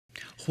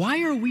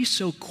why are we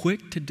so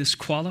quick to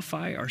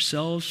disqualify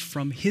ourselves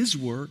from his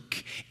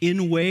work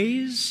in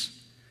ways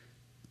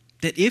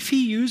that, if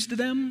he used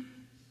them,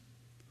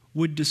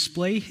 would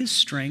display his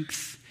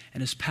strength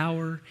and his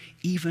power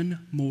even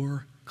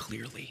more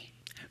clearly?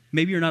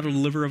 Maybe you're not a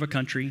deliverer of a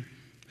country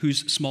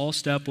whose small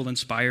step will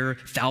inspire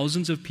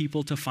thousands of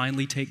people to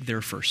finally take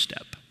their first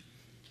step,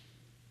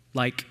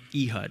 like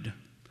Ehud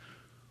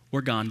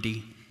or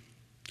Gandhi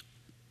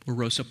or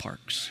Rosa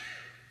Parks.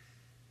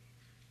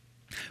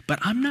 But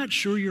I'm not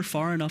sure you're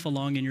far enough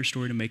along in your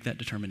story to make that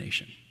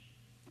determination.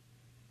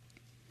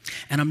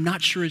 And I'm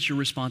not sure it's your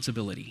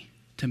responsibility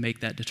to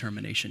make that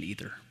determination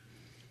either.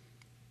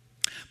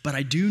 But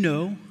I do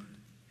know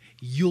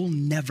you'll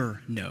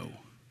never know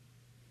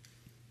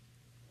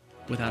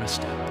without a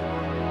step.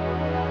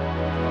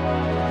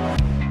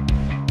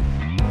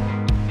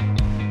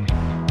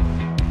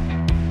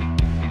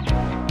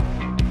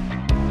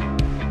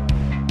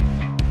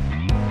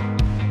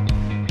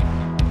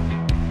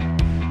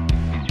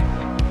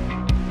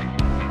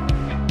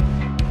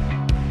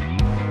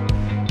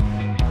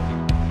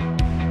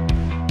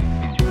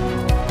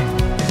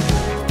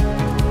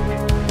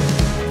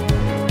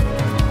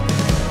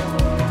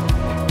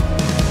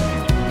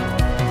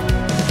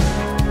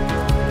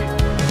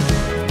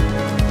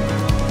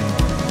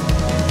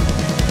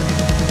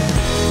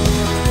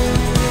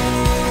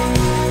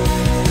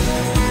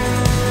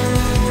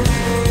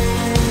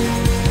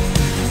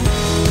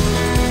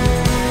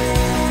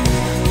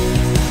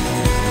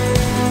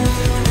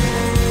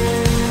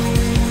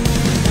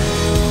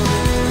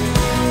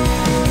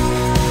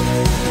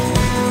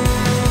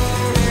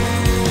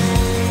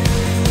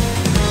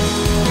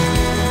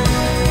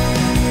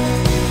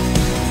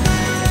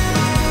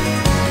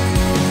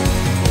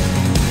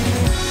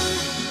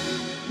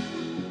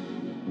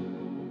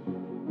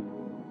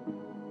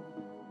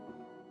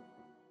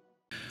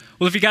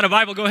 Well, if you got a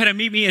Bible, go ahead and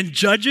meet me in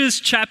Judges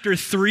chapter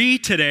 3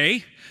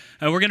 today.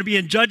 We're going to be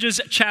in Judges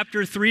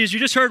chapter 3. As you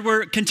just heard,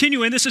 we're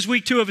continuing. This is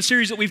week 2 of a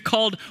series that we've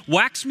called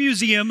Wax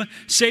Museum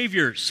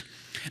Saviors.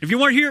 If you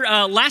weren't here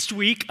last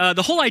week,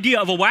 the whole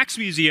idea of a wax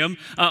museum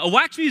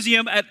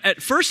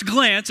at first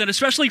glance, and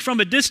especially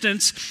from a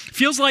distance,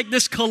 feels like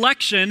this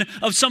collection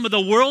of some of the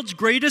world's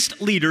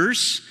greatest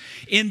leaders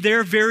in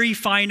their very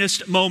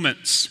finest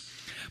moments.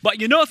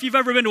 But you know, if you've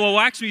ever been to a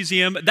wax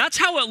museum, that's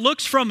how it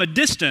looks from a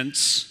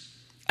distance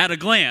at a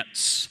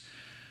glance.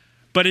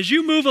 But as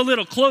you move a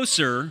little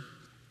closer,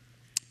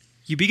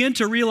 you begin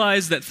to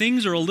realize that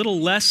things are a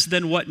little less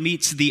than what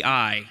meets the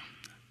eye.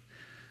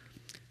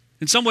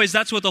 In some ways,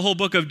 that's what the whole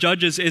book of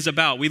Judges is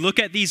about. We look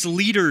at these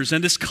leaders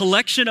and this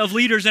collection of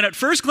leaders, and at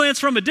first glance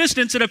from a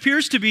distance, it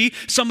appears to be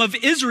some of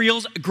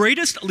Israel's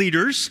greatest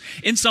leaders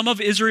in some of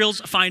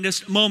Israel's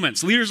finest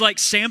moments. Leaders like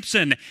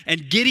Samson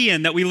and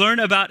Gideon that we learn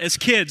about as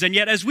kids. And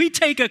yet, as we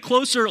take a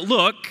closer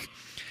look,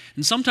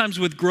 and sometimes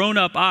with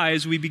grown-up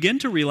eyes, we begin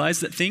to realize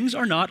that things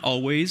are not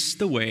always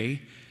the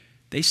way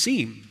they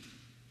seem.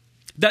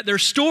 That their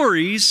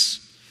stories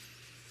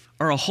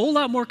are a whole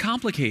lot more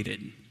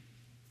complicated.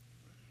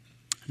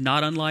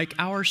 Not unlike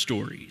our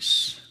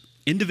stories,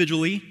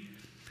 individually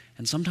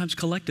and sometimes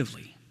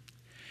collectively.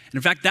 And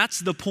in fact, that's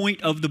the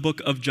point of the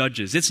book of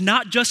Judges. It's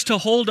not just to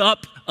hold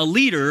up a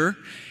leader,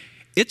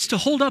 it's to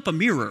hold up a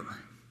mirror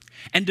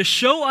and to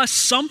show us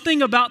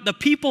something about the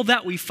people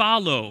that we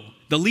follow,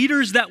 the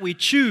leaders that we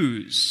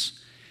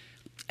choose,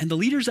 and the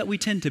leaders that we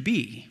tend to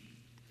be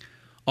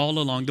all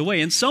along the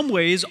way. In some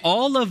ways,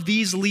 all of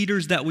these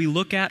leaders that we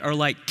look at are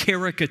like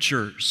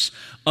caricatures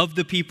of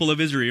the people of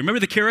Israel.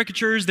 Remember the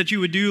caricatures that you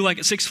would do like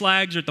at Six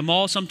Flags or at the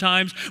mall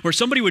sometimes, where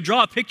somebody would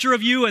draw a picture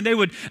of you and they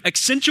would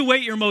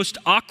accentuate your most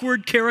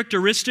awkward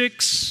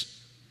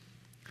characteristics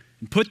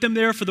and put them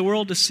there for the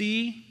world to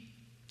see?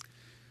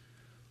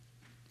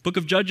 Book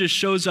of Judges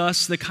shows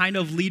us the kind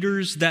of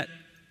leaders that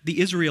the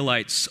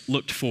Israelites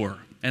looked for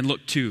and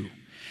looked to,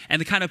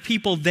 and the kind of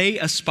people they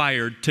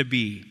aspired to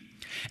be.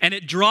 And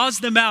it draws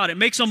them out. It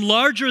makes them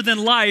larger than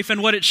life.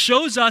 And what it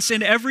shows us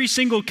in every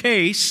single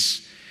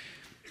case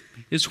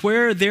is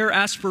where their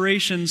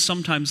aspirations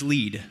sometimes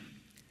lead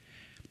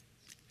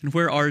and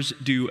where ours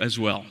do as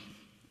well.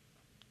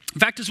 In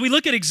fact, as we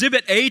look at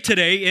Exhibit A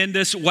today in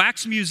this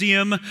Wax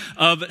Museum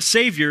of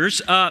Saviors,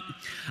 I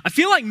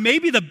feel like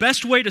maybe the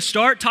best way to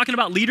start talking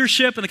about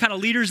leadership and the kind of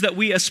leaders that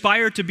we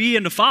aspire to be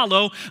and to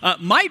follow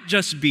might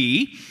just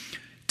be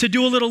to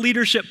do a little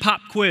leadership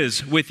pop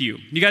quiz with you.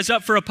 You guys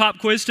up for a pop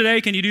quiz today?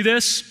 Can you do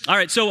this? All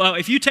right, so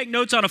if you take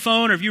notes on a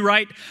phone or if you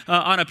write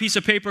on a piece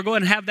of paper, go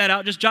ahead and have that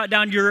out. Just jot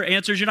down your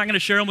answers. You're not going to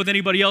share them with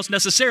anybody else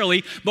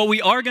necessarily, but we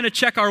are going to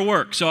check our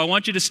work. So I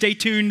want you to stay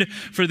tuned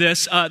for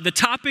this. The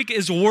topic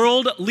is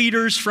world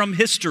leaders from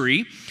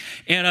history.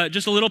 And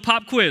just a little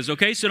pop quiz,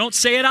 okay? So don't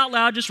say it out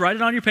loud. Just write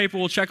it on your paper.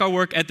 We'll check our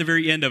work at the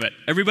very end of it.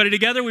 Everybody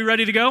together? We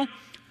ready to go?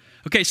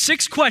 Okay,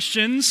 6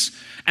 questions,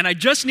 and I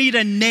just need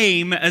a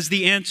name as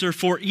the answer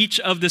for each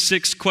of the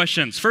 6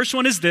 questions. First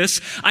one is this.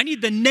 I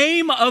need the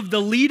name of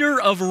the leader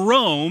of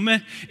Rome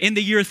in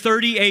the year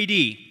 30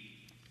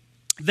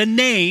 AD. The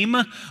name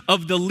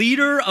of the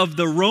leader of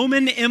the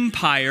Roman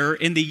Empire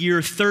in the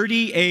year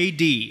 30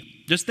 AD.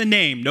 Just the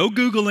name, no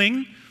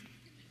Googling.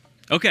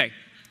 Okay,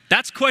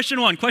 that's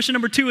question one. Question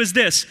number two is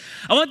this.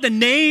 I want the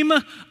name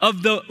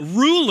of the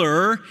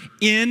ruler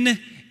in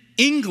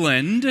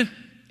England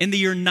in the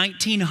year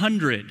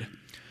 1900.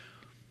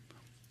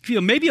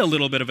 Maybe a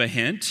little bit of a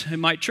hint. It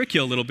might trick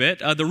you a little bit.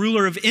 The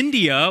ruler of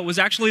India was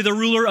actually the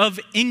ruler of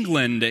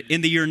England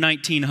in the year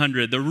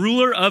 1900. The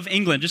ruler of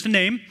England, just a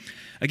name.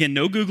 Again,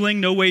 no Googling,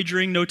 no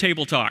wagering, no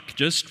table talk.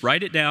 Just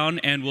write it down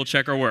and we'll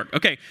check our work.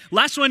 Okay,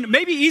 last one,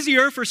 maybe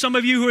easier for some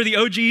of you who are the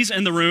OGs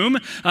in the room.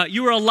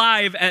 You were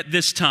alive at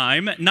this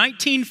time.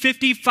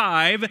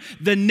 1955,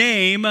 the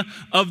name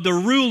of the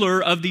ruler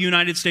of the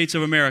United States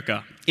of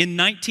America. In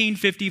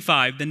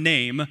 1955, the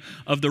name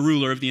of the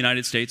ruler of the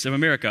United States of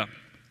America.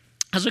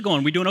 How's it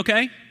going? We doing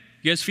okay?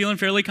 You guys feeling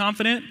fairly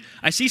confident?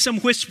 I see some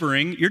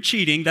whispering. You're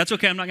cheating. That's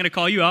okay. I'm not going to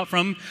call you out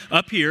from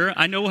up here.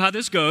 I know how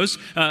this goes.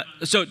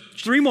 So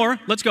 3 more.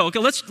 Let's go. Okay,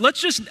 let's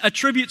just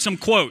attribute some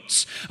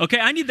quotes. Okay,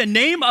 I need the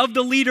name of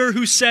the leader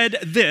who said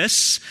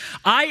this: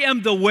 I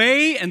am the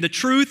way and the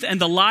truth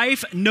and the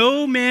life.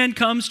 No man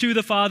comes to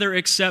the Father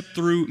except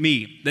through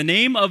me. The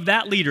name of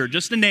that leader,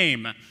 just a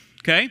name.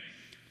 Okay?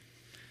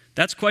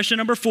 That's question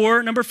number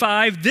 4. Number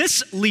 5,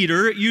 this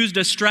leader used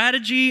a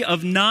strategy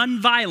of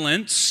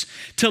nonviolence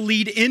to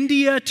lead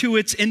India to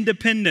its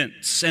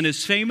independence and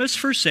is famous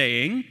for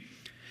saying,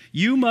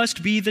 "You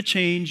must be the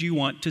change you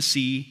want to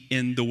see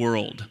in the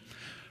world."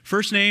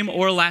 First name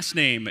or last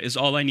name is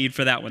all I need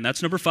for that one.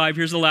 That's number 5.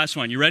 Here's the last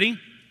one. You ready?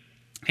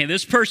 Hey,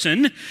 this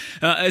person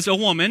is a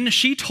woman.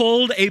 She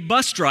told a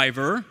bus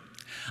driver,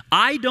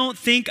 "I don't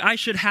think I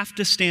should have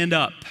to stand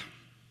up."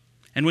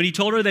 And when he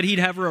told her that he'd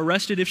have her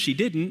arrested if she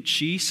didn't,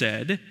 she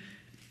said,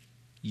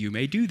 "You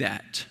may do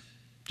that."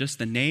 Just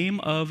the name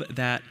of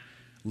that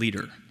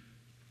leader.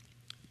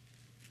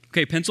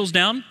 Okay, pencils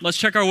down. Let's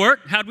check our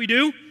work. How'd we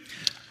do?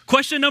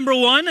 Question number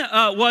 1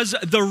 was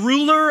the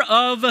ruler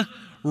of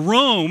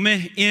Rome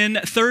in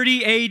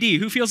 30 AD.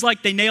 Who feels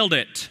like they nailed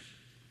it?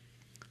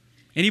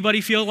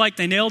 Anybody feel like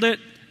they nailed it?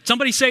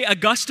 Somebody say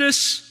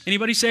Augustus.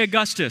 Anybody say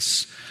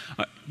Augustus?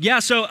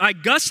 So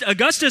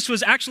Augustus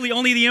was actually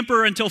only the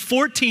emperor until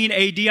 14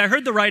 AD. I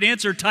heard the right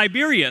answer.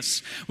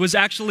 Tiberius was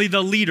actually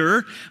the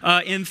leader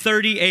in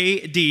 30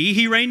 AD.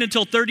 He reigned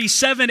until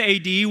 37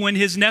 AD when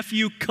his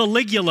nephew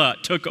Caligula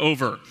took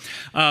over.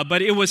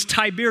 But it was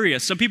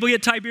Tiberius. Some people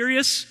get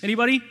Tiberius?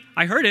 Anybody?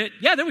 I heard it.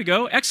 Yeah, there we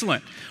go.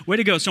 Excellent. Way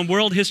to go. Some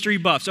world history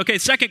buffs. Okay,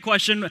 second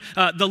question.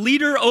 The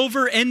leader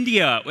over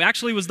India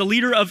actually was the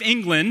leader of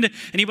England.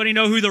 Anybody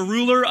know who the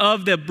ruler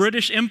of the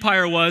British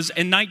Empire was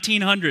in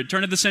 1900,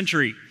 turn of the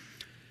century?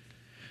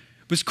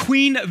 It was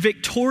Queen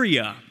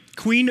Victoria.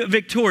 Queen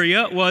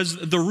Victoria was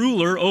the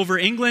ruler over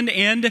England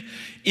and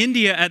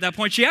India at that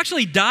point. She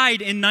actually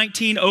died in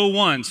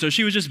 1901, so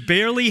she was just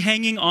barely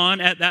hanging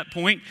on at that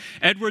point.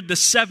 Edward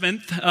VII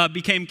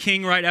became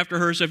king right after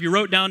her, so if you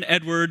wrote down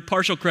Edward,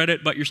 partial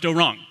credit, but you're still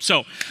wrong.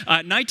 So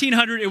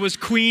 1900, it was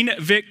Queen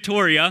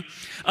Victoria.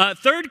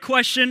 Third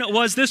question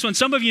was this one.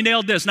 Some of you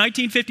nailed this.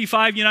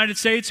 1955, United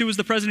States. Who was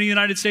the president of the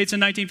United States in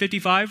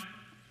 1955?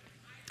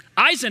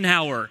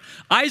 Eisenhower.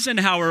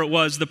 Eisenhower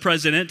was the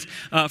president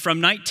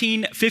from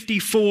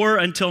 1954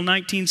 until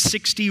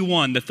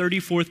 1961, the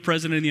 34th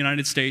president of the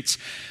United States,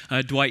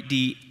 Dwight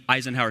D.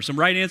 Eisenhower. Some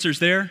right answers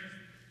there?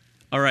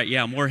 All right,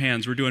 yeah, more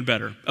hands. We're doing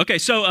better. Okay,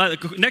 so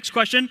next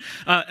question.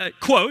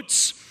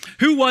 Quotes.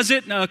 Who was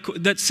it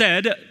that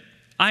said,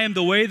 "I am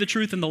the way, the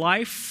truth, and the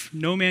life.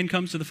 No man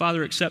comes to the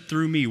Father except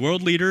through me"?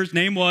 World leader's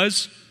name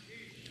was?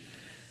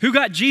 Who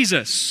got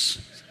Jesus?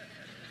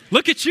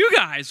 Look at you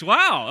guys.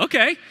 Wow,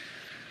 okay.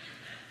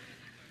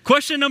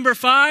 Question number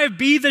 5,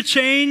 be the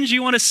change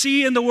you want to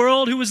see in the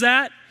world. Who was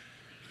that?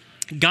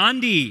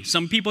 Gandhi.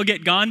 Some people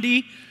get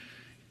Gandhi.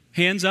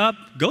 Hands up.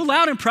 Go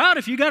loud and proud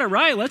if you got it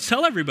right. Let's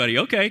tell everybody.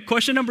 Okay,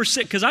 question number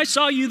 6, because I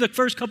saw you the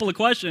first couple of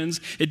questions.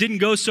 It didn't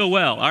go so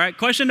well. All right,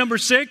 question number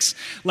 6,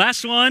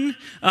 last one.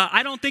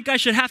 I don't think I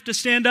should have to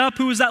stand up.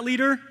 Who was that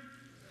leader?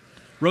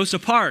 Rosa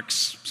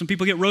Parks. Some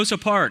people get Rosa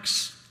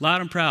Parks. Loud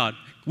and proud.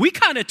 We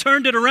kind of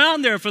turned it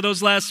around there for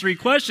those last 3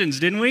 questions,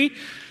 didn't we?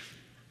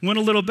 Went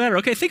a little better.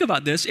 Okay, think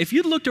about this. If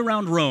you'd looked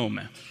around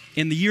Rome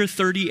in the year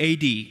 30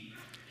 AD,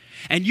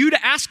 and you'd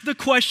asked the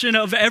question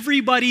of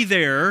everybody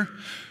there,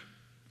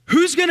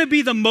 who's going to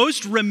be the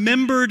most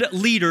remembered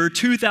leader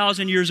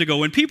 2,000 years ago?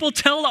 When people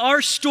tell our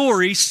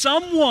story,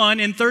 someone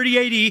in 30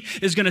 AD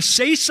is going to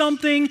say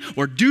something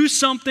or do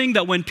something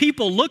that when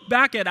people look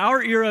back at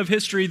our era of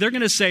history, they're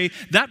going to say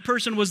that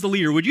person was the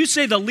leader. Would you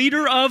say the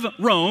leader of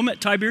Rome,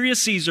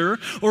 Tiberius Caesar,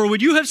 or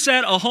would you have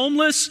said a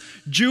homeless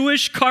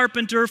Jewish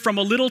carpenter from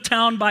a little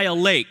town by a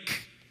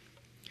lake?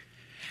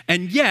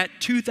 And yet,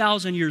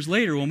 2,000 years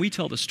later, when we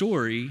tell the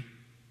story,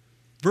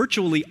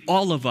 virtually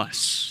all of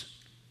us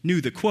knew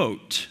the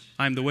quote,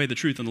 "I'm the way, the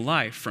truth, and the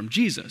life," from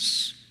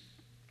Jesus.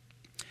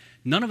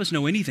 None of us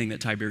know anything that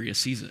Tiberius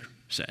Caesar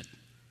said.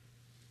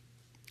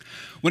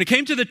 When it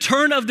came to the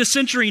turn of the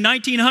century,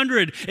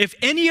 1900, if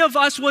any of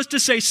us was to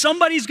say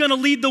somebody's going to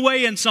lead the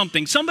way in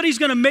something, somebody's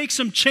going to make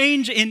some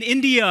change in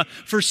India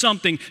for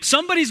something,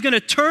 somebody's going to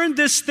turn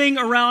this thing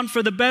around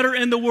for the better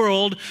in the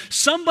world,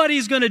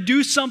 somebody's going to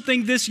do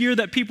something this year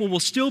that people will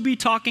still be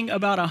talking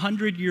about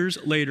 100 years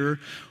later,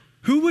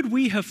 who would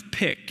we have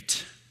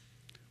picked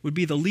would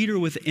be the leader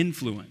with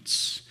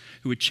influence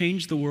who would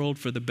change the world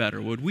for the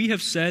better? Would we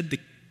have said the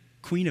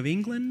Queen of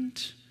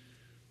England?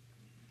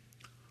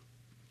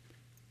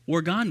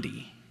 Or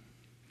Gandhi?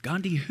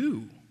 Gandhi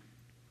who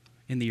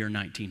in the year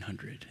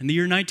 1900? In the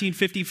year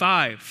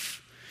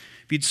 1955,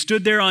 if you'd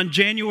stood there on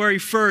January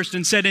 1st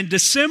and said, in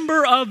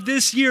December of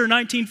this year,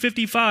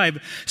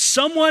 1955,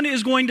 someone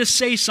is going to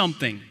say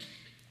something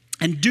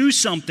and do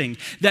something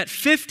that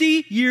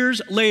 50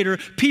 years later,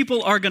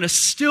 people are going to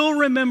still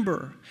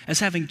remember as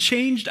having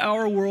changed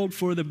our world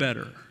for the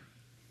better.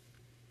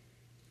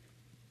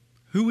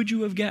 Who would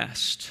you have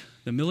guessed?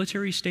 The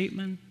military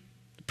statesman?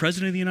 The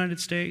President of the United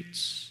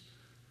States?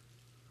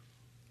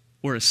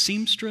 Or a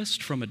seamstress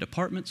from a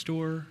department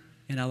store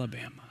in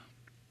Alabama?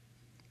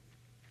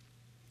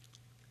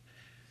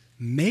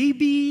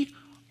 Maybe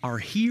our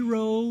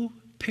hero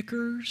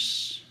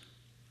pickers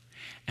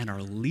and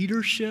our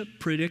leadership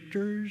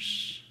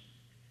predictors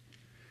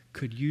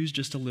could use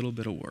just a little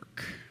bit of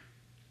work.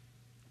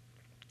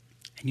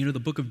 And you know, the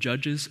book of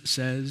Judges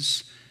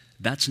says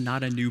that's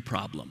not a new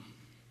problem.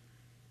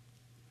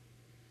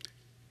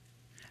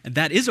 And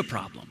that is a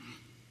problem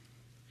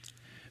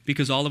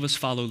because all of us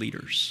follow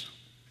leaders.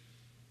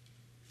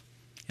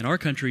 In our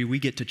country, we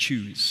get to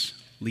choose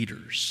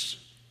leaders.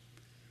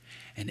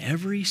 And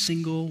every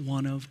single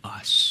one of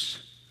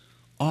us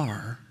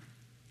are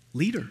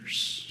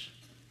leaders.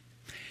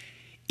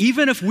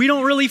 Even if we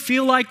don't really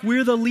feel like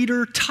we're the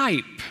leader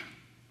type.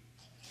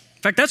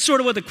 In fact, that's sort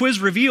of what the quiz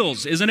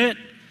reveals, isn't it?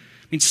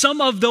 I mean, some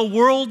of the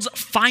world's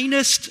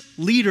finest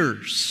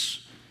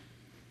leaders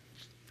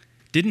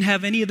didn't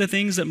have any of the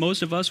things that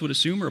most of us would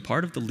assume are a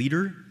part of the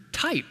leader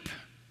type.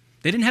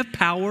 They didn't have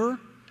power,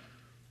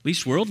 at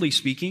least worldly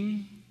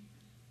speaking.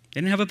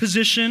 They didn't have a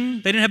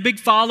position. They didn't have big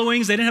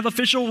followings. They didn't have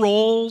official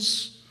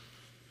roles.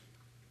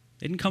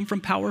 They didn't come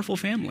from powerful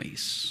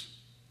families.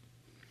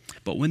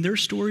 But when their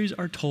stories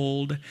are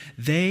told,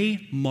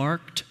 they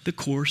marked the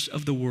course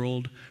of the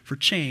world for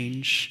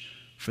change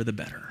for the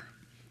better.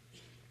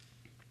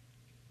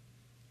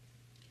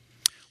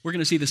 We're going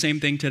to see the same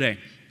thing today.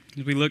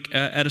 We look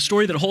at a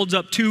story that holds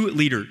up two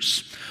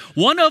leaders.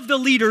 One of the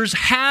leaders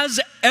has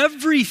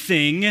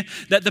everything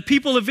that the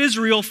people of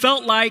Israel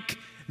felt like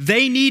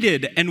they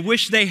needed and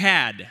wish they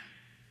had.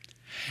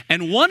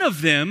 And one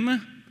of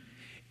them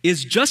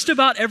is just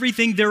about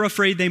everything they're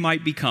afraid they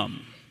might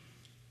become.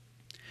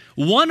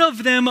 One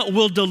of them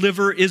will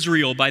deliver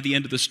Israel by the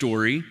end of the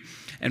story,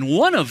 and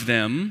one of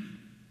them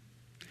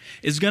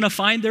is going to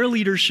find their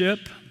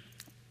leadership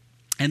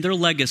and their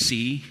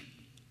legacy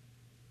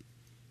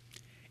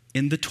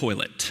in the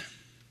toilet.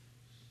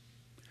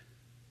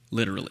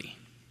 Literally.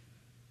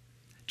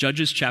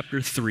 Judges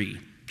chapter 3.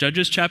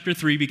 Judges chapter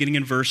 3, beginning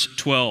in verse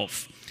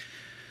 12.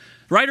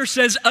 The writer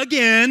says,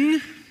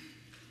 again,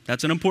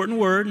 that's an important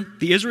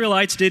word, the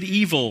Israelites did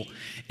evil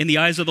in the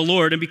eyes of the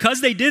Lord. And because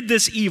they did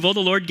this evil,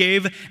 the Lord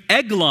gave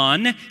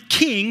Eglon,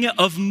 king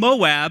of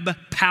Moab,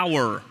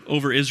 power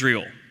over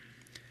Israel.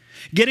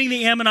 Getting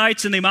the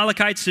Ammonites and the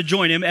Amalekites to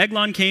join him,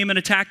 Eglon came and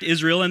attacked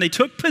Israel, and they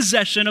took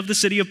possession of the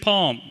city of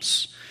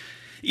palms.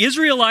 The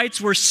Israelites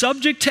were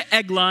subject to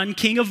Eglon,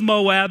 king of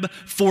Moab,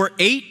 for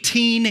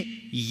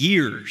 18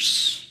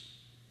 years.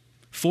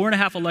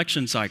 4.5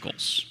 election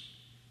cycles.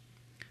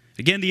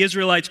 Again, the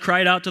Israelites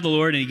cried out to the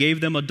Lord, and he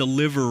gave them a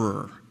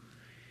deliverer,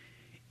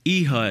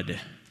 Ehud,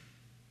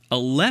 a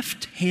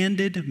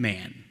left-handed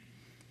man,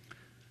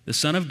 the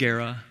son of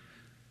Gera,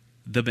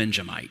 the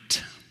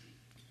Benjamite.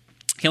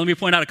 Okay, let me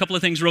point out a couple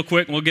of things real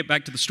quick, and we'll get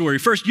back to the story.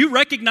 First, you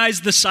recognize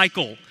the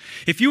cycle.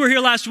 If you were here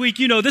last week,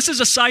 you know this is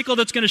a cycle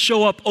that's going to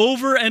show up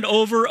over and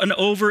over and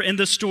over in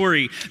the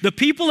story. The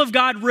people of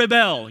God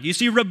rebel. You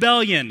see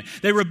rebellion.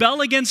 They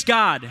rebel against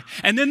God.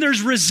 And then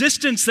there's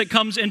resistance that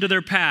comes into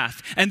their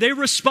path. And they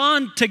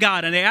respond to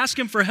God, and they ask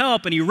him for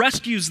help, and he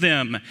rescues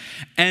them.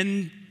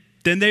 And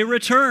then they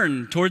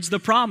return towards the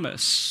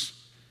promise.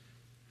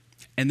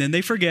 And then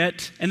they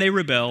forget, and they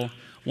rebel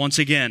once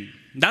again.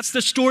 That's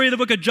the story of the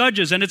book of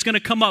Judges, and it's going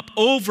to come up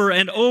over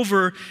and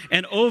over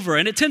and over.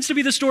 And it tends to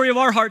be the story of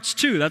our hearts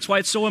too. That's why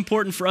it's so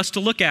important for us to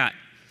look at.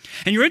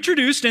 And you're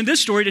introduced in this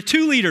story to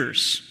two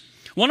leaders.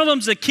 One of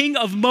them's the king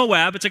of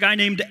Moab. It's a guy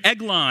named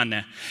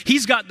Eglon.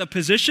 He's got the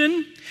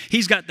position.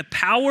 He's got the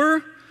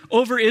power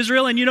over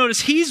Israel. And you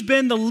notice he's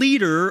been the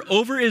leader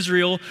over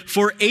Israel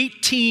for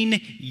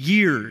 18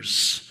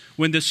 years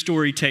when this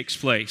story takes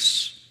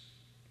place.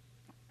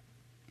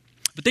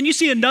 But then you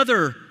see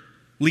another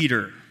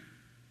leader.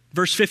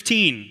 Verse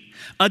 15,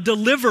 a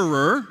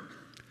deliverer,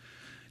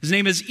 his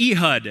name is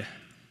Ehud,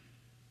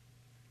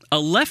 a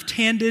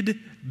left-handed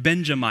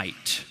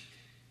Benjamite.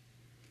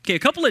 Okay, a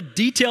couple of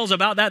details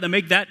about that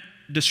make that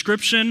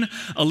description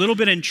a little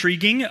bit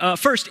intriguing.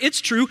 First,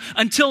 it's true.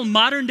 Until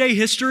modern day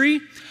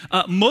history,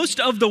 most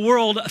of the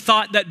world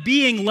thought that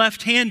being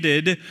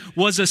left-handed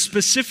was a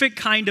specific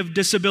kind of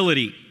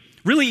disability.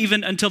 Really,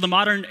 even until the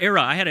modern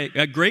era. I had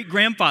a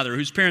great-grandfather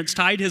whose parents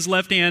tied his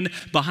left hand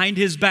behind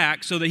his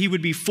back so that he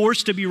would be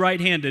forced to be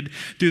right-handed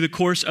through the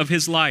course of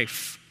his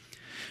life.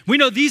 We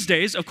know these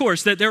days, of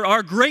course, that there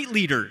are great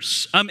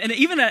leaders, and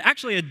even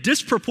actually a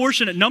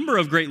disproportionate number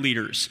of great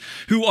leaders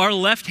who are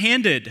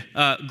left-handed.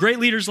 Great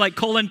leaders like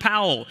Colin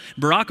Powell,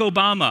 Barack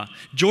Obama,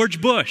 George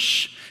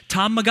Bush,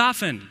 Tom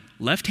McGoffin,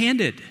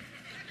 left-handed.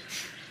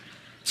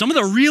 Some of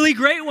the really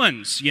great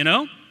ones, you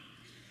know?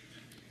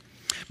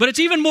 But it's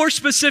even more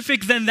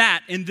specific than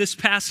that in this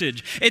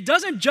passage. It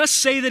doesn't just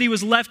say that he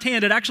was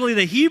left-handed. Actually,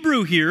 the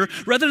Hebrew here,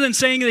 rather than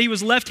saying that he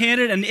was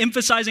left-handed and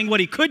emphasizing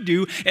what he could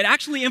do, it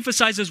actually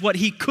emphasizes what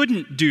he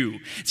couldn't do.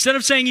 Instead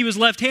of saying he was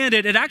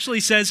left-handed, it actually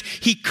says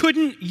he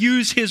couldn't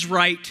use his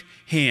right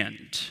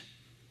hand.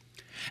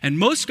 And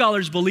most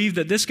scholars believe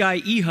that this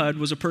guy, Ehud,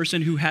 was a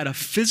person who had a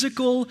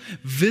physical,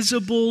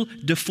 visible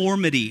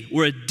deformity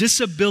or a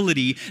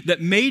disability that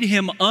made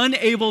him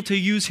unable to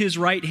use his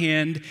right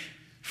hand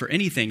for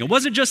anything. It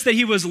wasn't just that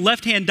he was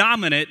left-hand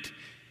dominant,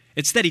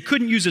 it's that he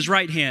couldn't use his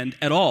right hand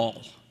at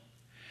all.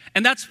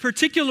 And that's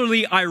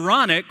particularly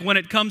ironic when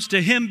it comes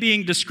to him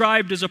being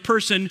described as a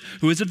person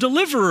who is a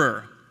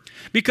deliverer.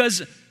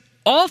 Because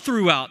all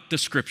throughout the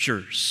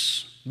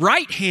scriptures,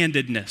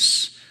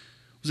 right-handedness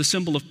was a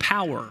symbol of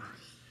power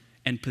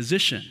and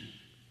position.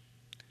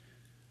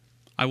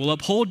 I will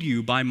uphold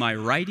you by my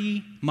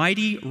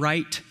mighty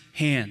right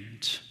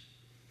hand.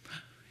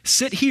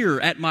 Sit here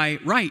at my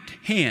right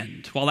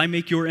hand while I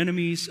make your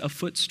enemies a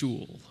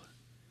footstool.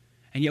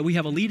 And yet we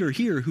have a leader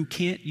here who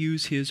can't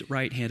use his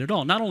right hand at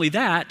all. Not only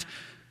that,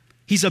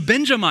 he's a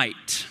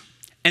Benjamite.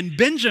 And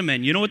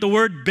Benjamin, you know what the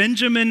word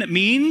Benjamin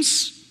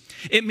means?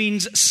 It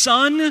means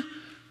son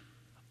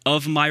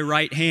of my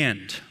right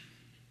hand.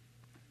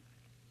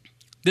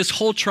 This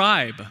whole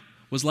tribe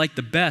was like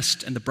the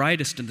best and the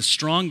brightest and the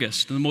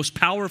strongest and the most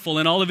powerful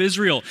in all of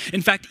Israel.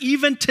 In fact,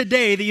 even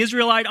today, the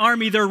Israelite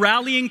army, their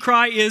rallying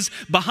cry is,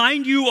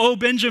 "Behind you, O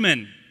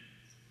Benjamin."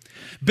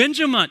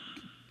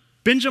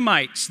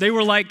 Benjamites, they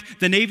were like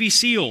the Navy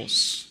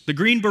SEALs, the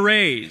Green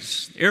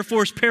Berets, Air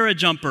Force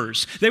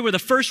parajumpers. They were the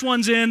first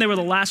ones in, they were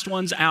the last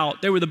ones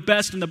out. They were the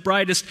best and the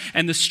brightest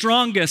and the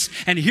strongest.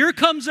 And here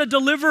comes a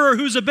deliverer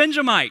who's a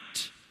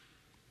Benjamite,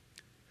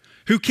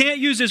 who can't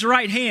use his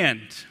right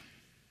hand.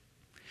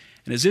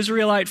 And as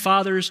Israelite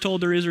fathers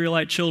told their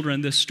Israelite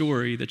children this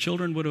story, the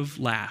children would have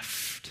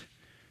laughed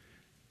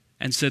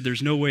and said,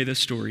 "There's no way this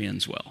story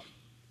ends well."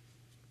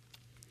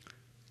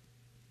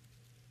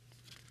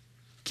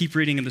 Keep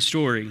reading in the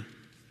story.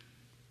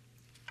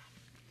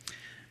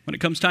 When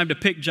it comes time to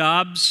pick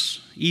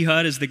jobs,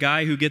 Ehud is the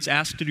guy who gets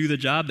asked to do the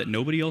job that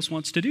nobody else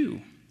wants to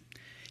do.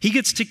 He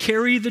gets to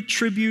carry the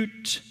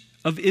tribute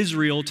of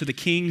Israel to the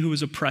king who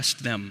has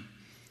oppressed them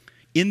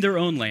in their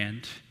own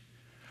land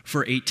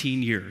for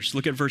 18 years.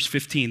 Look at verse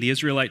 15. The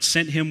Israelites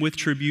sent him with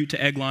tribute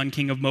to Eglon,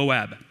 king of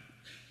Moab.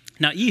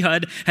 Now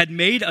Ehud had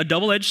made a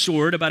double-edged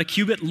sword about a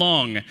cubit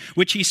long,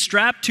 which he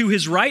strapped to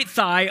his right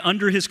thigh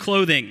under his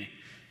clothing.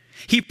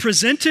 He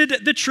presented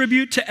the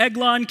tribute to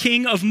Eglon,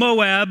 king of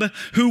Moab,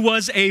 who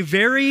was a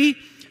very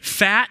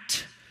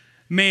fat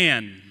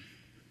man.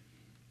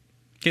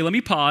 Okay, let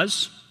me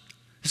pause.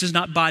 This is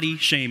not body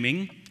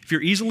shaming. If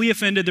you're easily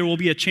offended, there will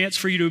be a chance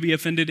for you to be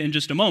offended in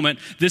just a moment.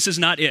 This is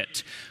not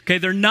it. Okay,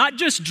 they're not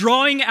just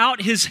drawing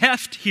out his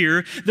heft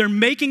here. They're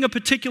making a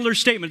particular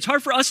statement. It's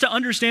hard for us to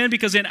understand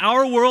because in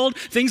our world,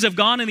 things have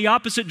gone in the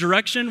opposite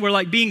direction where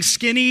like being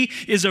skinny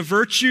is a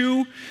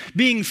virtue.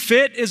 Being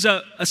fit is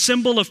a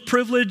symbol of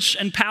privilege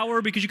and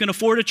power because you can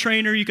afford a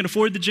trainer, you can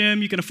afford the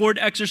gym, you can afford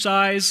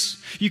exercise,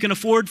 you can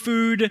afford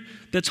food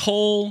that's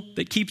whole,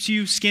 that keeps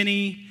you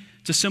skinny.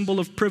 It's a symbol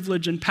of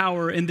privilege and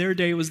power. In their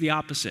day, it was the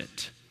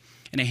opposite.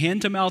 In a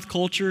hand-to-mouth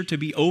culture, to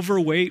be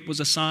overweight was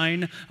a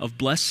sign of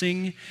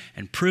blessing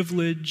and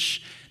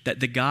privilege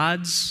that the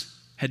gods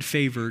had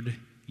favored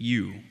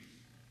you.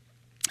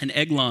 And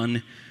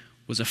Eglon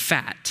was a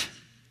fat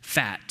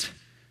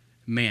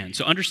man.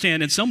 So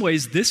understand, in some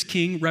ways, this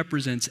king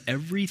represents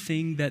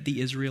everything that the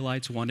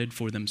Israelites wanted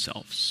for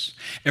themselves,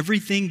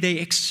 everything they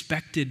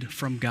expected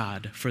from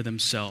God for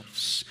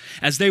themselves.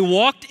 As they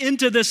walked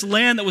into this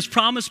land that was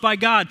promised by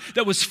God,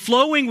 that was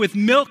flowing with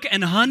milk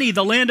and honey,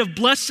 the land of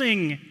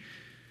blessing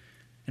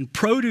and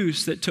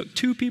produce that took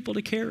two people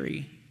to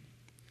carry.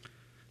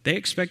 They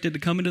expected to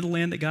come into the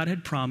land that God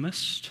had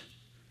promised,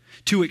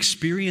 to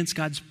experience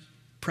God's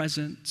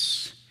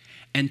presence,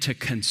 and to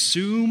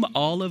consume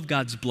all of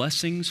God's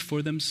blessings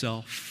for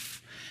themselves,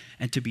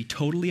 and to be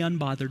totally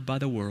unbothered by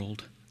the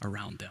world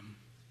around them.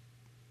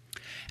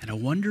 And I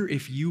wonder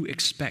if you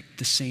expect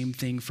the same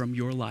thing from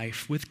your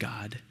life with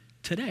God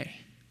today.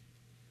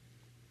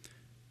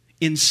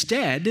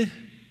 Instead,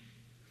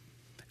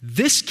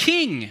 this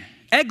king,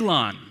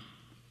 Eglon,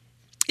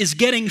 is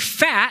getting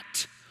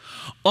fat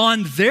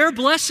on their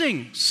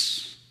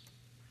blessings.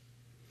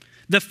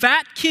 The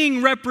fat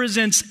king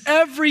represents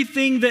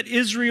everything that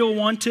Israel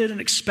wanted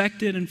and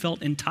expected and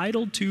felt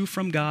entitled to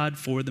from God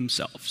for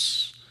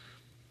themselves.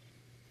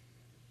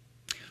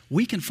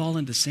 We can fall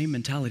into the same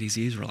mentality as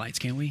the Israelites,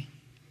 can't we?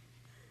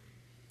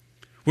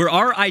 Where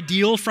our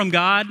ideal from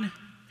God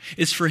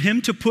is for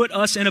him to put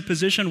us in a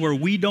position where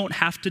we don't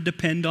have to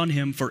depend on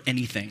him for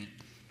anything.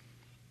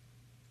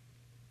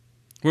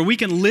 Where we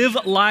can live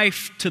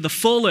life to the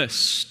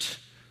fullest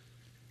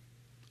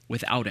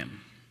without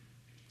him.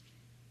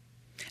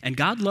 And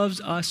God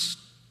loves us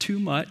too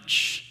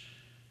much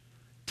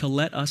to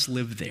let us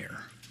live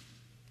there.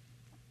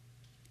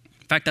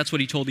 In fact, that's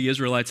what he told the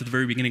Israelites at the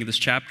very beginning of this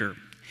chapter.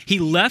 He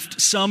left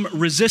some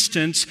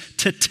resistance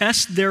to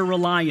test their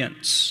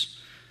reliance.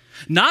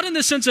 Not in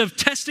the sense of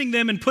testing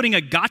them and putting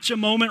a gotcha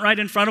moment right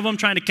in front of them,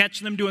 trying to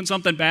catch them doing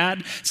something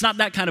bad. It's not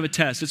that kind of a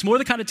test. It's more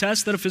the kind of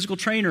test that a physical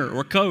trainer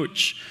or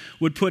coach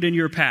would put in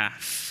your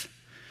path.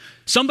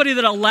 Somebody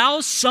that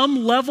allows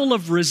some level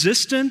of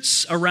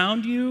resistance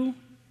around you,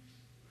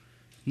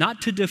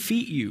 not to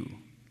defeat you,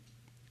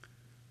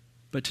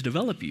 but to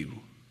develop you,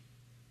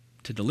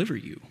 to deliver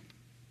you.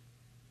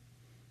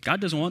 God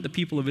doesn't want the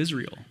people of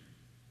Israel,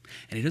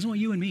 and he doesn't want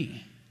you and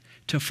me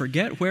to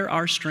forget where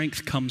our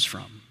strength comes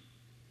from.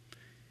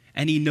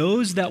 And he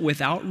knows that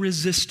without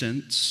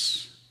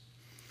resistance,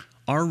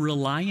 our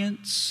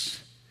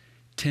reliance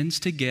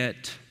tends to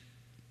get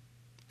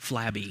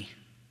flabby.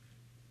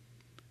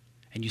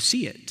 And you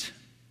see it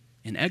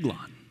in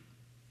Eglon.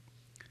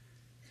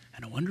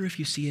 And I wonder if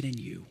you see it in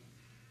you.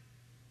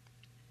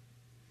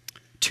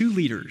 Two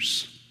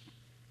leaders.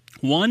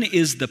 One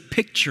is the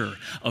picture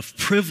of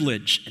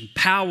privilege and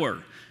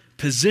power,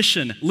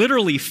 position,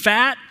 literally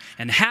fat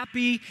and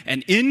happy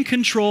and in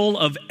control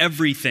of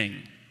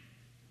everything.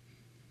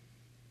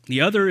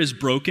 The other is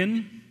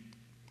broken,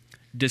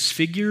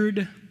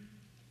 disfigured,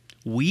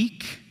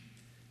 weak,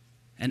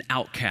 and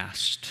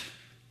outcast,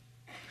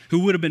 who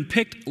would have been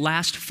picked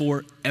last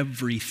for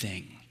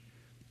everything.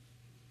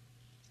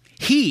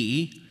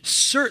 He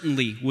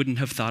certainly wouldn't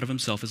have thought of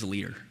himself as a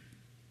leader.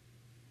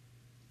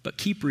 But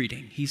keep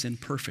reading. He's in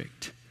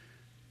perfect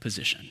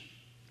position.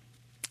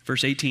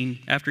 Verse 18,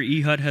 after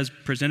Ehud has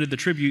presented the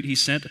tribute, he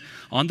sent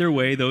on their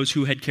way those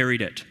who had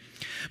carried it.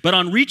 But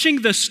on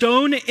reaching the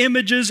stone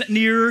images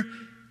near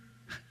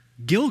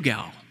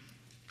Gilgal,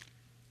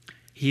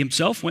 he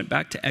himself went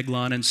back to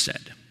Eglon and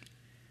said,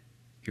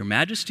 Your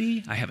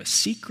Majesty, I have a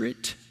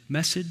secret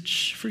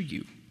message for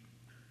you.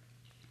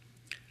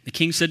 The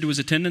king said to his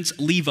attendants,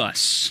 Leave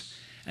us.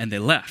 And they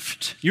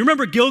left. You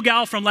remember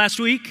Gilgal from last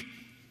week?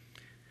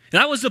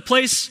 That was the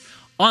place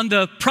on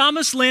the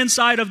promised land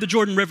side of the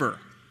Jordan River.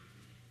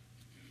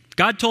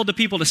 God told the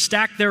people to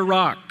stack their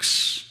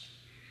rocks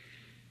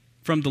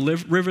from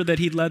the river that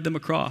he'd led them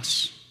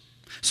across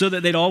so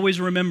that they'd always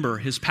remember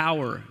his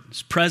power,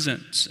 his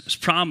presence, his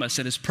promise,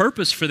 and his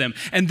purpose for them.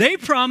 And they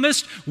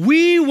promised,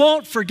 we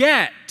won't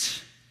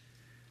forget.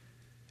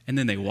 And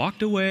then they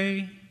walked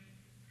away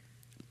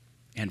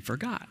and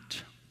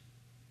forgot.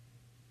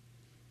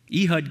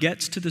 Ehud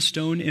gets to the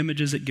stone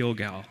images at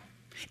Gilgal.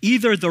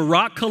 Either the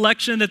rock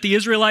collection that the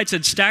Israelites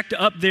had stacked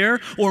up there,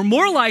 or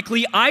more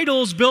likely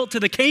idols built to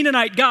the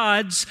Canaanite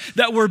gods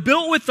that were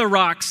built with the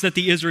rocks that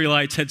the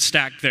Israelites had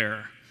stacked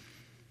there.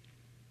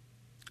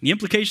 The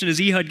implication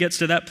is Ehud gets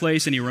to that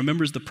place and he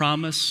remembers the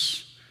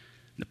promise,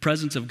 the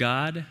presence of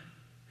God,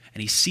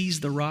 and he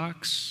sees the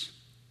rocks,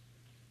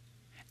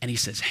 and he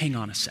says, hang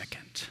on a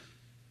second.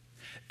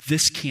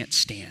 This can't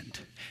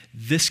stand.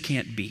 This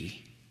can't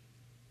be.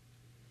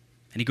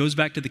 And he goes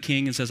back to the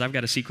king and says, I've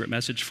got a secret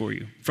message for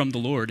you from the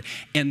Lord.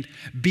 And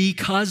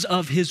because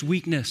of his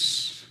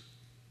weakness,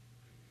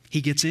 he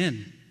gets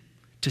in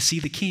to see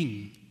the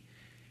king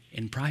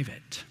in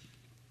private.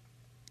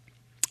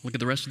 Look at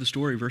the rest of the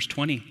story, verse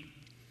 20.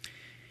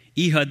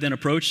 Ehud then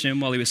approached him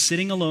while he was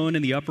sitting alone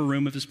in the upper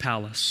room of his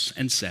palace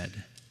and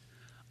said,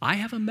 I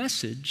have a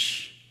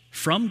message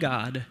from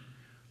God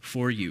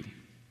for you.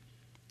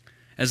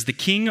 As the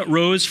king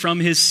rose from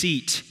his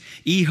seat,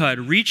 Ehud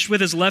reached with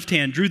his left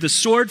hand, drew the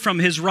sword from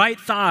his right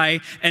thigh,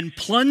 and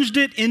plunged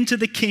it into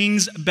the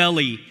king's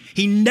belly.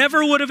 He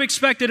never would have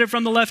expected it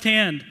from the left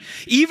hand.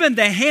 Even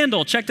the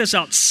handle, check this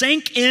out,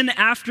 sank in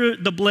after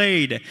the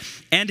blade,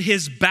 and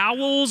his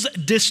bowels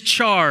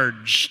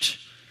discharged.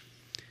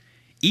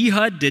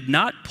 Ehud did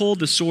not pull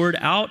the sword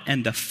out,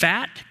 and the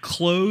fat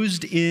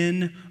closed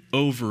in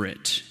over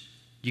it.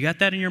 You got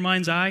that in your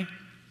mind's eye?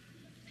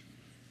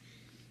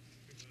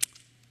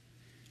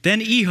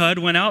 Then Ehud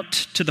went out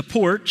to the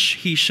porch.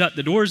 He shut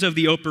the doors of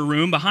the upper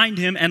room behind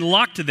him and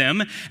locked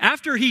them.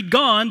 After he'd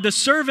gone, the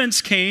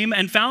servants came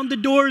and found the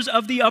doors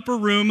of the upper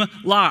room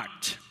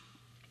locked.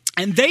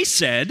 And they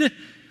said,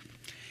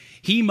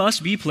 he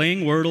must be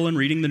playing Wordle and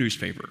reading the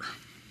newspaper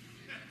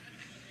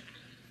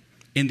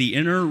in the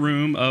inner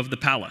room of the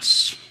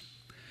palace.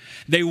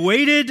 They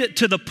waited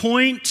to the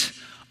point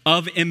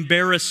of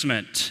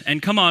embarrassment.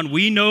 And come on,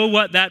 we know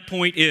what that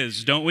point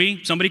is, don't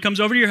we? Somebody comes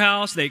over to your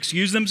house, they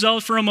excuse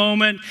themselves for a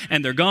moment,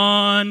 and they're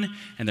gone,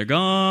 and they're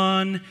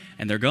gone,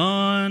 and they're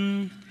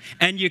gone.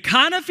 and you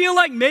kind of feel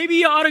like maybe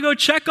you ought to go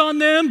check on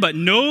them, but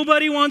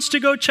nobody wants to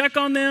go check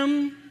on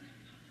them.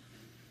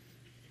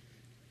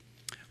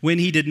 When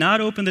he did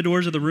not open the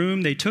doors of the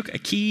room, they took a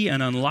key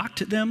and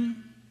unlocked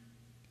them.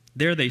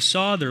 There they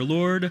saw their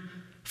Lord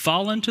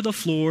fallen to the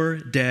floor,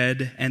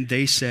 dead, and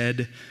they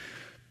said,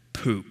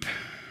 poop.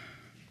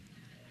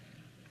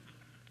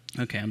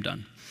 Okay, I'm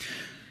done.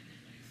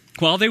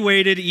 While they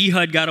waited,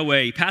 Ehud got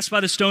away. He passed by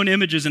the stone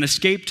images and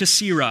escaped to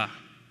Seirah.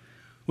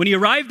 When he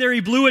arrived there,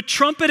 he blew a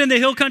trumpet in the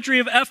hill country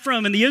of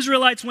Ephraim, and the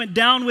Israelites went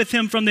down with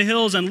him from the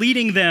hills and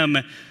leading them.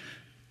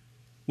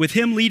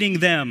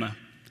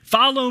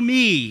 Follow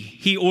me,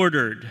 he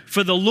ordered,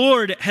 for the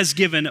Lord has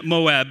given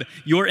Moab,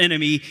 your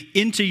enemy,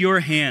 into your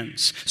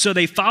hands. So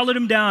they followed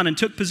him down and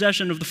took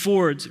possession of the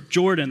fords of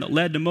Jordan that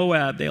led to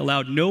Moab. They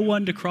allowed no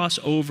one to cross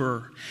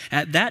over.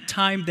 At that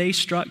time, they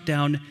struck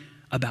down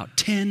about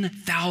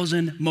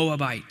 10,000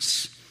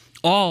 Moabites,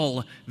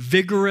 all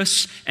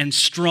vigorous and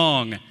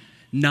strong,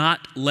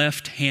 not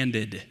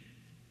left-handed.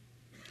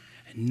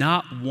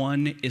 Not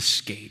one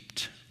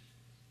escaped.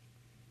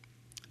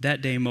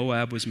 That day,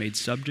 Moab was made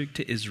subject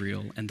to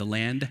Israel, and the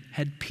land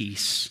had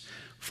peace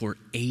for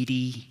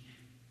 80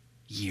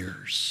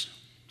 years.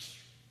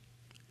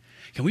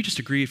 Can we just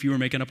agree, if you were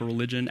making up a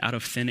religion out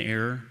of thin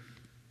air,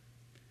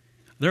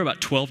 there are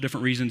about 12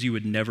 different reasons you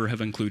would never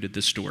have included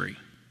this story.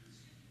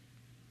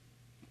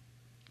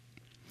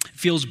 It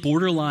feels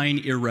borderline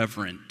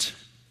irreverent.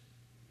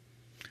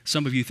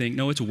 Some of you think,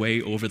 no, it's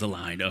way over the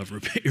line of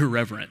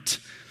irreverent.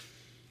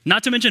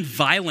 Not to mention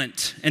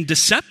violent and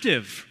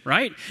deceptive,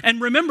 right?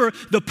 And remember,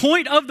 the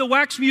point of the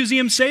Wax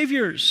Museum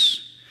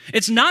Saviors,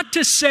 it's not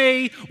to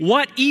say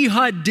what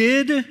Ehud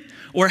did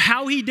or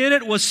how he did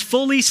it was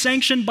fully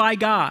sanctioned by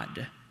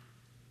God.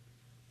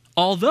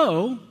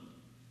 Although,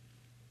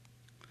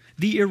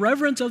 the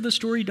irreverence of the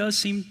story does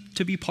seem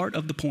to be part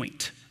of the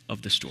point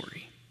of the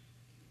story.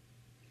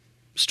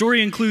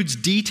 Story includes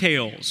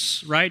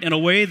details, right? In a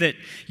way that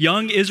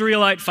young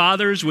Israelite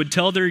fathers would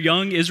tell their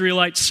young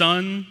Israelite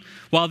son,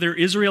 while their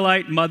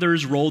Israelite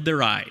mothers rolled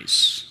their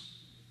eyes.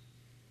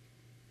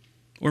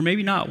 Or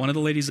maybe not. One of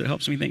the ladies that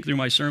helps me think through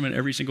my sermon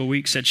every single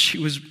week said she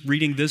was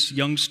reading this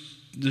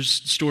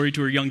story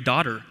to her young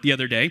daughter the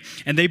other day,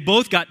 and they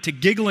both got to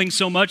giggling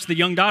so much the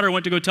young daughter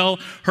went to go tell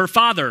her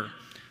father,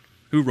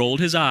 who rolled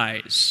his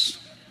eyes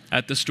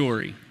at the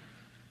story.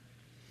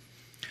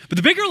 But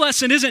the bigger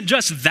lesson isn't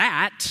just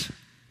that.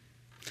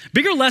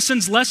 Bigger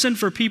lesson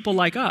for people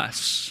like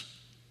us,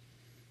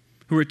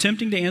 who are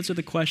attempting to answer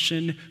the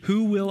question,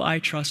 who will I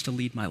trust to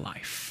lead my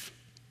life?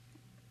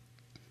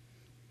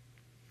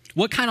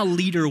 What kind of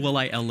leader will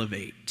I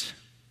elevate?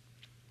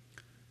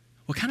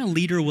 What kind of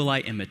leader will I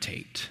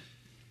imitate?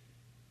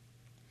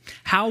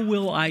 How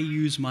will I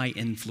use my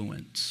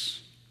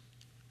influence?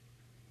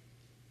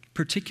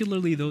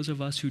 Particularly those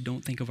of us who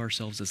don't think of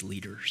ourselves as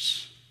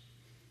leaders.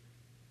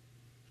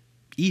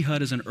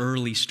 Ehud is an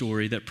early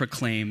story that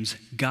proclaims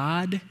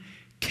God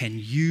can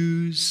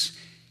use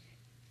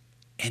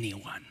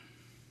anyone.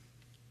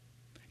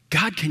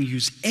 God can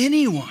use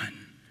anyone.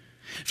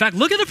 In fact,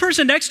 look at the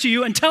person next to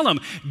you and tell them,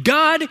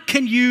 God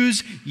can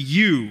use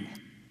you.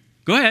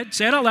 Go ahead,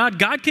 say it out loud.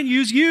 God can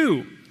use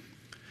you.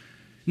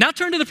 Now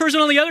turn to the person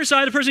on the other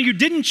side, the person you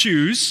didn't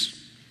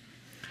choose,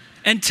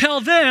 and tell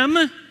them,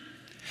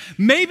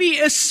 maybe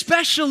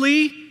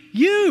especially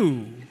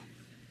you.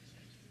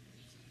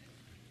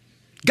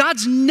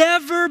 God's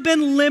never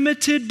been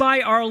limited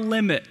by our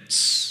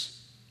limits.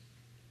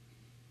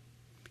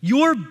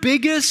 Your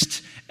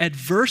biggest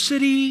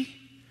adversity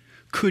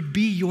could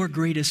be your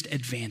greatest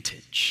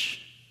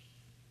advantage.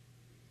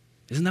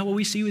 Isn't that what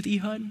we see with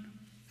Ehud?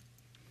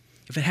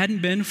 If it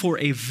hadn't been for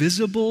a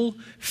visible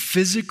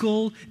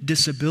physical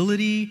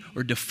disability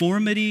or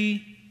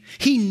deformity,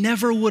 he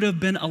never would have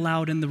been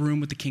allowed in the room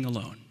with the king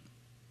alone.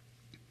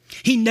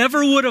 He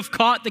never would have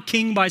caught the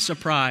king by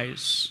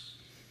surprise.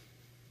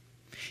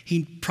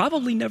 He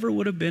probably never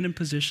would have been in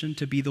position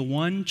to be the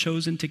one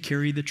chosen to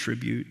carry the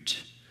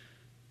tribute,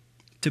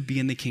 to be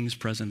in the king's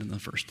presence in the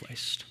first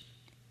place.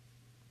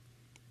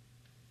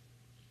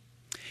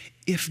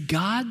 If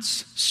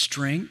God's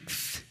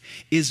strength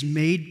is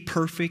made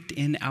perfect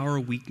in our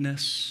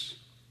weakness,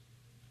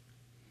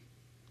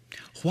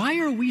 why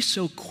are we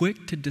so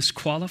quick to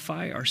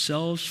disqualify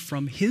ourselves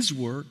from his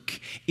work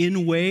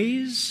in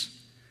ways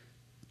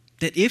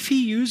that, if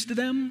he used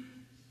them,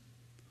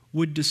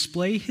 would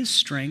display his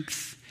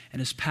strength and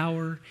his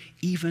power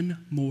even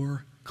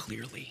more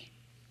clearly?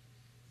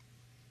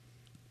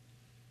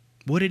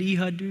 What did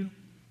Ehud do?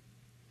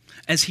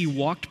 As he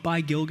walked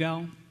by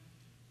Gilgal,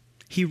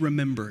 he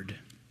remembered,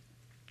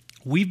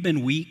 we've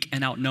been weak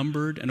and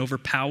outnumbered and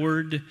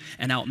overpowered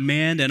and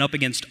outmanned and up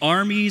against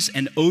armies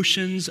and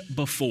oceans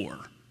before.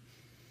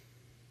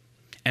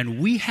 And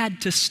we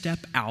had to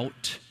step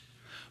out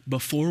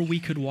before we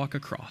could walk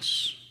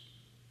across.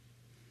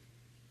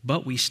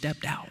 But we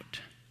stepped out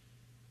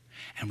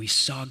and we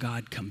saw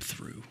God come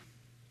through.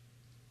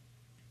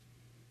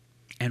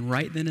 And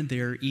right then and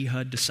there,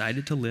 Ehud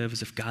decided to live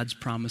as if God's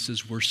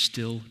promises were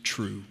still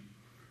true,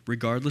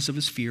 regardless of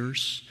his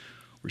fears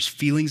or his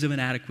feelings of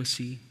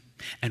inadequacy,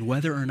 and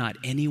whether or not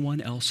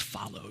anyone else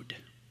followed.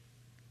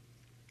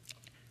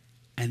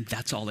 And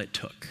that's all it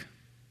took.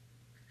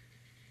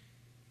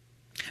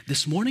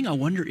 This morning, I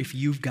wonder if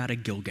you've got a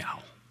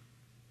Gilgal.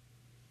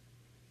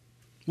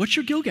 What's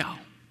your Gilgal?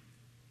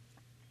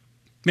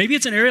 Maybe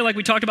it's an area like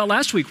we talked about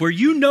last week where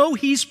you know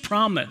he's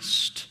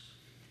promised,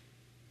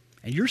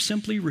 and you're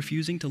simply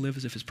refusing to live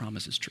as if his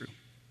promise is true.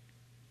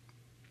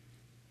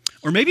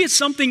 Or maybe it's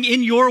something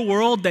in your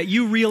world that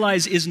you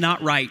realize is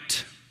not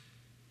right,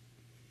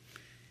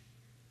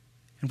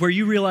 and where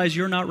you realize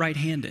you're not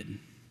right-handed,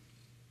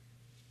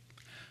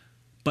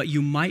 but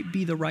you might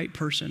be the right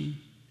person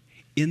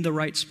in the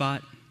right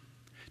spot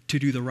to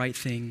do the right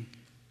thing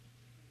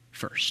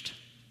first.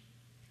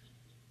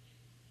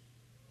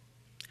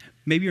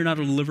 Maybe you're not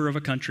a deliverer of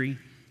a country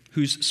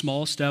whose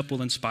small step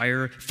will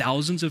inspire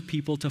thousands of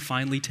people to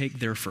finally take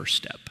their first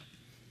step,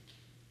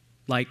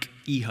 like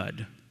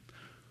Ehud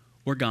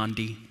or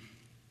Gandhi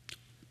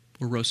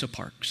or Rosa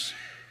Parks.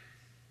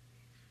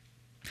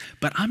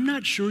 But I'm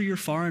not sure you're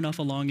far enough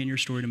along in your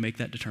story to make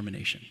that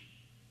determination.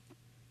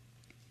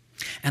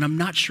 And I'm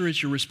not sure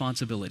it's your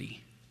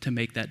responsibility to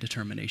make that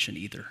determination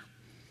either.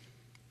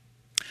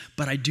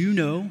 But I do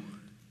know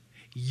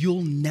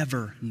you'll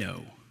never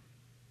know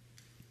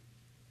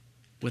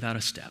without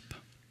a step.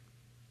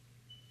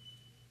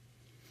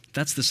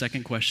 That's the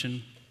second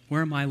question.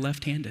 Where am I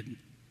left-handed?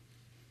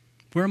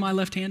 Where am I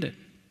left-handed?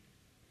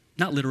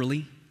 Not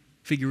literally,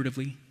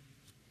 figuratively.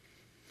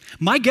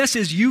 My guess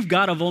is you've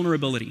got a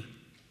vulnerability,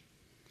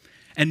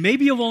 and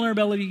maybe a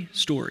vulnerability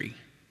story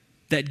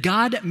that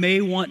God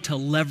may want to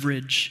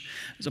leverage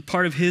as a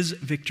part of his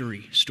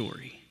victory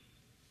story.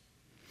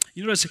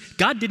 You notice,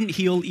 God didn't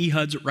heal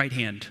Ehud's right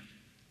hand.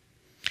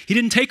 He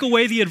didn't take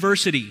away the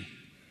adversity.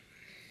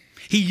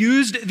 He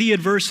used the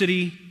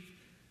adversity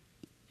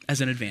as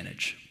an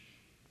advantage.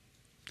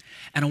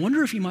 And I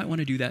wonder if he might want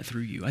to do that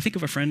through you. I think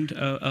of a friend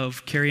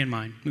of Carrie and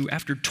mine who,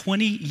 after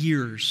 20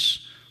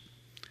 years,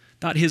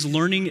 thought his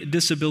learning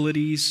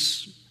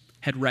disabilities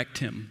had wrecked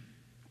him.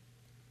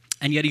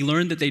 And yet he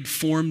learned that they'd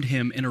formed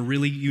him in a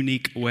really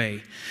unique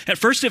way. At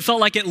first, it felt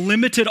like it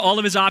limited all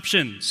of his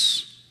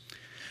options.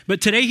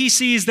 But today he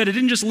sees that it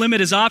didn't just limit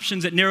his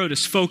options, it narrowed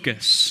his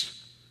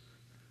focus.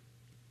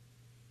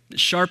 It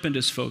sharpened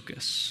his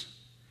focus.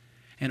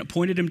 And it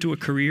pointed him to a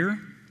career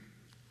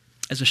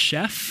as a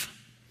chef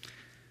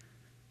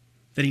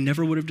that he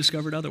never would have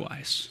discovered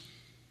otherwise.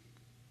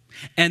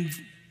 And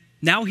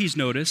now he's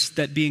noticed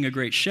that being a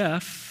great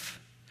chef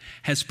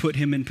has put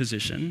him in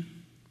position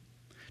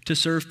to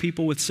serve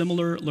people with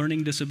similar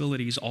learning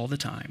disabilities all the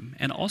time,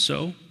 and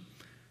also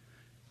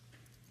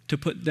to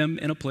put them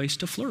in a place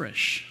to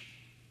flourish.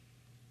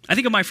 I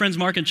think of my friends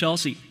Mark and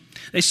Chelsea.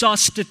 They saw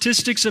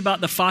statistics about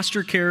the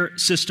foster care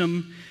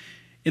system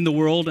in the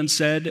world and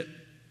said,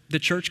 the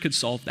church could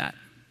solve that.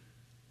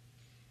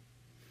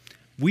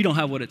 We don't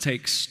have what it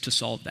takes to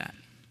solve that.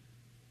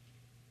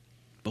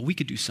 But we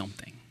could do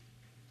something.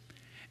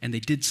 And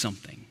they did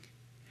something.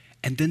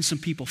 And then some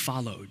people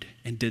followed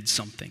and did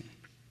something.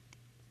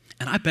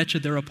 And I bet you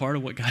they're a part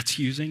of what God's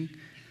using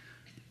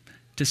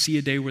to see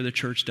a day where the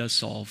church does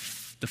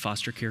solve the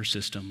foster care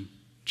system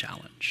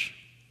challenge.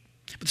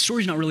 But the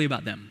story's not really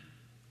about them.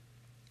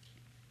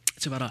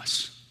 It's about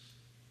us.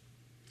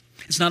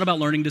 It's not about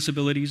learning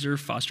disabilities or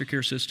foster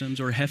care systems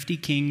or hefty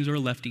kings or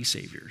lefty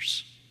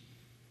saviors.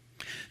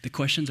 The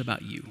question's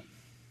about you.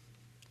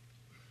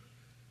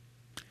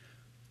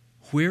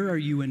 Where are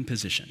you in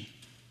position?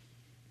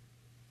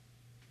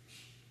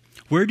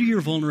 Where do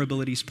your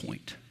vulnerabilities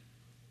point?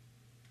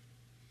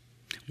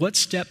 What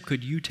step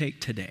could you take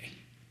today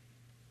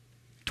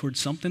towards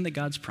something that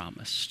God's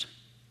promised,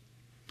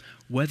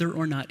 whether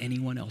or not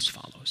anyone else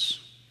follows?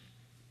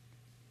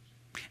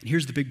 And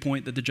here's the big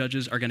point that the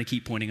judges are going to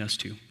keep pointing us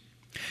to.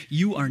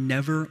 You are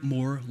never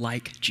more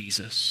like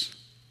Jesus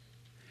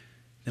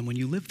than when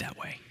you live that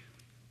way.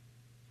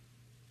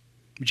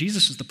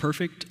 Jesus is the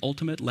perfect,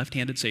 ultimate,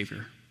 left-handed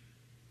Savior.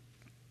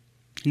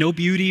 No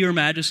beauty or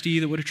majesty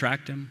that would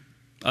attract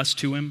us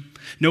to him.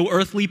 No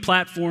earthly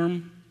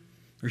platform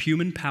or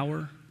human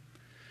power.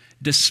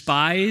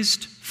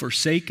 Despised,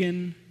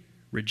 forsaken,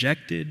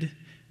 rejected,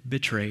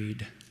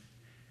 betrayed,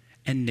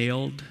 and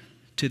nailed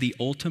to the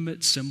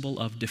ultimate symbol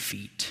of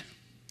defeat.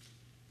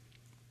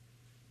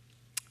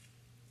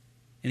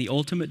 In the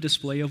ultimate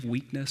display of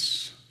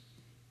weakness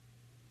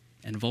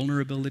and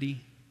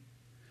vulnerability,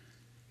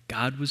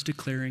 God was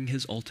declaring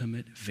his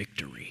ultimate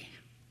victory.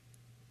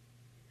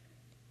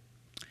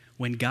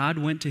 When God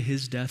went to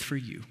his death for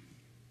you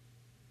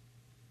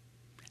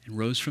and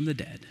rose from the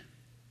dead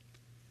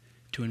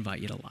to invite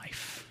you to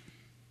life,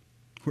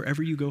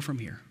 wherever you go from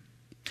here,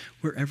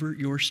 wherever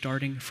you're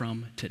starting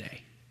from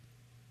today,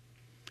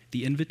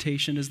 the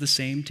invitation is the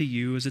same to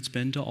you as it's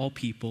been to all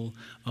people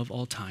of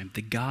all time.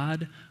 The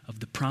God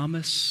of the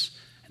promise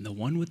and the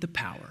one with the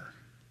power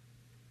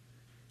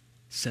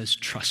says,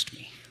 trust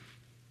me.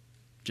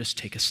 Just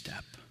take a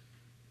step.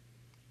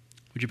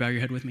 Would you bow your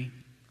head with me?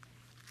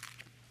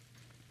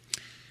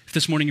 If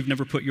this morning you've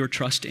never put your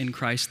trust in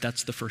Christ,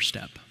 that's the first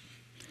step.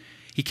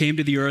 He came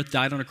to the earth,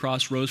 died on a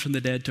cross, rose from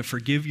the dead to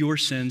forgive your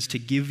sins, to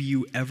give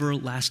you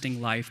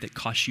everlasting life that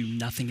costs you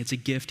nothing. It's a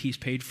gift. He's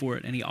paid for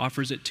it, and he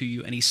offers it to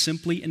you. And he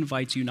simply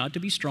invites you not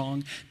to be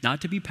strong, not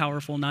to be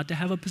powerful, not to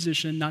have a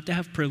position, not to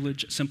have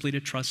privilege, simply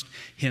to trust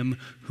him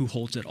who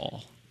holds it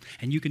all.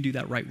 And you can do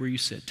that right where you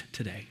sit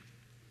today.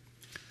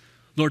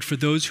 Lord, for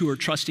those who are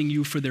trusting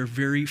you for their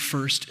very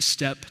first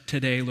step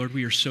today, Lord,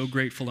 we are so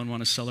grateful and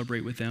want to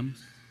celebrate with them.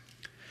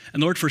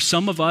 And Lord, for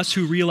some of us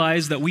who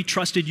realize that we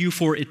trusted you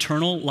for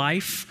eternal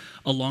life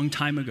a long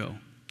time ago,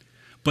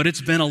 but it's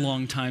been a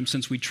long time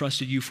since we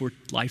trusted you for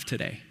life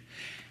today.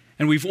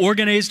 And we've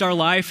organized our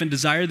life and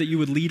desired that you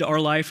would lead our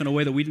life in a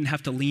way that we didn't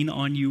have to lean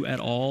on you at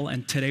all.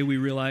 And today we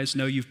realize,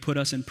 no, you've put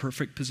us in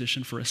perfect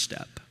position for a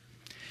step.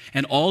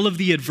 And all of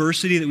the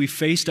adversity that we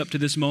faced up to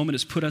this moment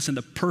has put us in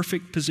the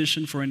perfect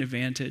position for an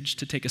advantage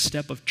to take a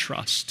step of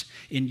trust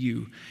in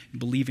you,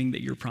 believing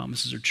that your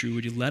promises are true.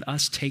 Would you let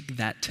us take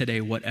that today,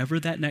 whatever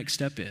that next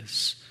step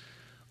is?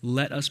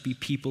 Let us be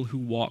people who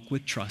walk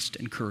with trust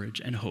and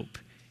courage and hope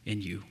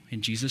in you.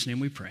 In Jesus' name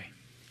we pray.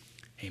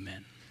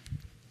 Amen.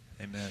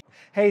 Amen.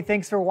 Hey,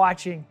 thanks for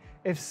watching.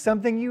 If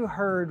something you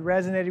heard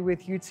resonated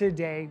with you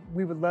today,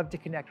 we would love to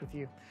connect with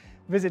you.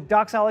 Visit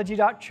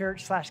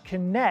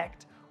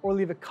doxology.church/connect or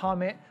leave a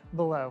comment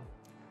below.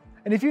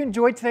 And if you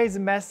enjoyed today's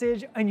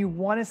message and you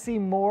want to see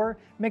more,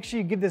 make sure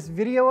you give this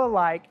video a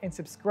like and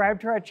subscribe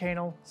to our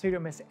channel so you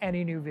don't miss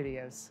any new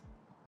videos.